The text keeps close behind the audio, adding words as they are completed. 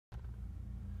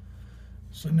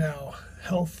So now,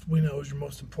 health we know is your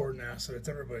most important asset. It's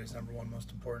everybody's number one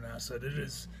most important asset. It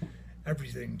is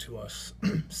everything to us.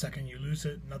 Second you lose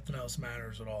it, nothing else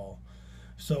matters at all.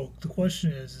 So the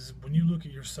question is when you look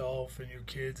at yourself and your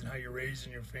kids and how you're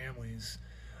raising your families,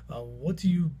 what do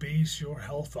you base your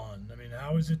health on? I mean,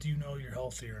 how is it do you know you're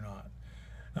healthy or not?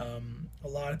 A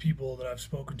lot of people that I've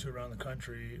spoken to around the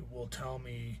country will tell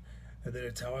me that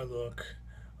it's how I look.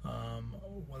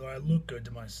 Whether I look good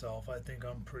to myself, I think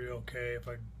I'm pretty okay if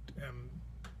I am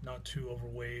not too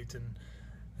overweight and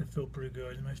I feel pretty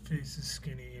good and my face is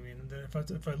skinny. I mean,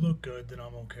 if I look good, then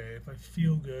I'm okay. If I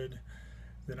feel good,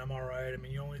 then I'm all right. I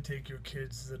mean, you only take your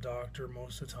kids to the doctor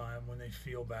most of the time when they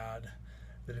feel bad.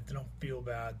 That if they don't feel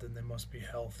bad, then they must be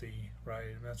healthy, right?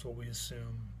 And that's what we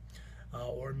assume.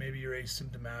 Or maybe you're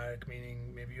asymptomatic,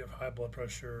 meaning maybe you have high blood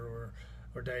pressure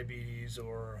or diabetes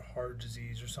or heart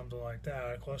disease or something like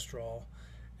that, cholesterol,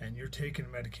 and you're taking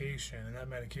medication, and that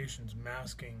medication's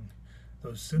masking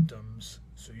those symptoms,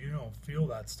 so you don't feel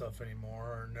that stuff anymore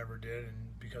or never did,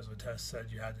 and because a test said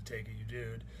you had to take it, you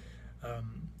did.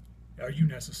 Um, are you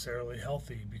necessarily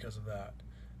healthy because of that?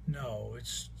 No,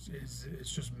 it's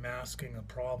just masking a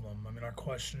problem. I mean, our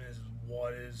question is,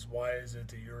 why is it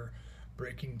that you're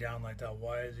breaking down like that?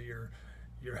 Why is it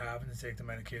you're having to take the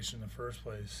medication in the first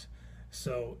place?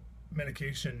 So,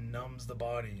 medication numbs the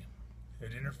body.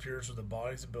 It interferes with the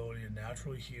body's ability to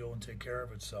naturally heal and take care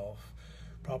of itself.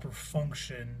 Proper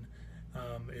function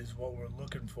is what we're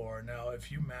looking for. Now,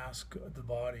 if you mask the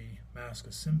body, mask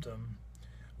a symptom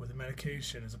with a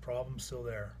medication, is the problem still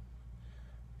there?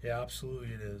 Yeah,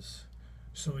 absolutely it is.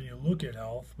 So when you look at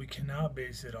health, we cannot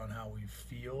base it on how we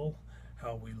feel,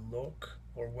 how we look,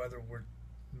 or whether we're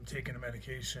taking a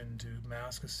medication to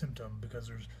mask a symptom because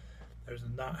there's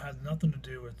not has nothing to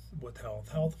do with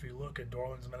health. Health, if you look at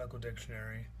Dorland's Medical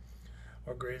Dictionary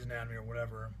or Gray's Anatomy or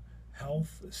whatever,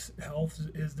 health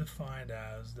is defined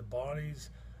as the body's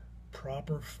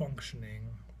proper functioning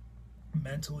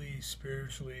mentally,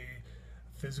 spiritually,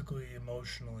 physically,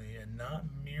 emotionally, and not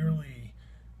merely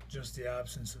just the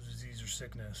absence of disease or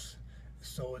sickness.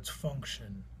 So it's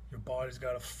function. Your body's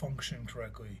got to function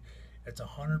correctly. It's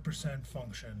 100%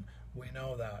 function. We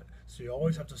know that. So you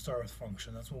always have to start with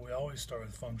function. That's what we always start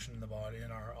with, function in the body,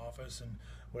 in our office, and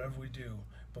whatever we do.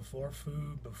 Before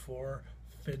food, before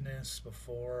fitness,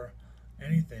 before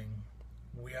anything,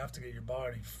 we have to get your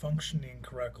body functioning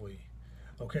correctly.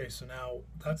 Okay, so now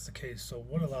that's the case. So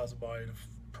what allows the body to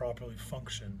properly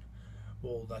function?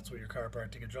 Well, that's what your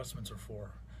chiropractic adjustments are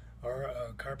for. Our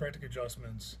chiropractic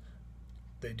adjustments,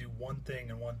 they do one thing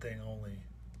and one thing only.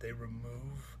 They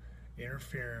remove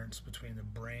interference between the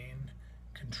brain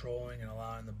controlling and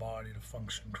allowing the body to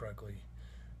function correctly.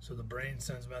 So the brain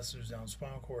sends messages down the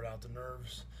spinal cord, out the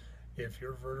nerves. If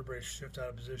your vertebrae shift out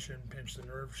of position, pinch the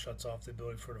nerve, shuts off the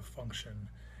ability for it to function.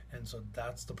 And so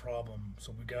that's the problem.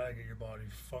 So we gotta get your body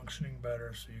functioning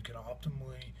better so you can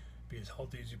optimally be as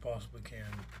healthy as you possibly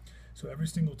can. So every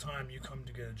single time you come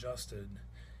to get adjusted,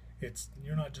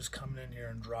 you're not just coming in here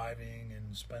and driving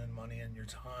and spending money and your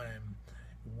time.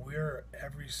 We're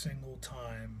every single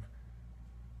time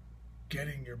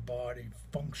getting your body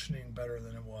functioning better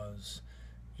than it was.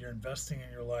 You're investing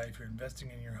in your life, you're investing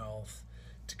in your health.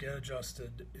 To get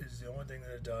adjusted is the only thing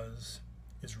that it does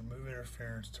is remove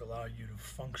interference to allow you to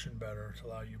function better, to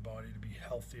allow your body to be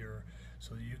healthier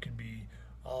so that you can be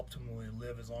optimally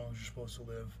live as long as you're supposed to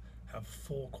live, have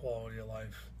full quality of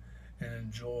life, and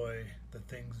enjoy the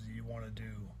things that you want to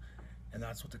do. And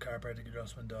that's what the chiropractic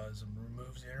adjustment does. It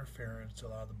removes the interference to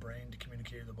allow the brain to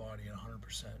communicate with the body at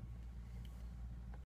 100%.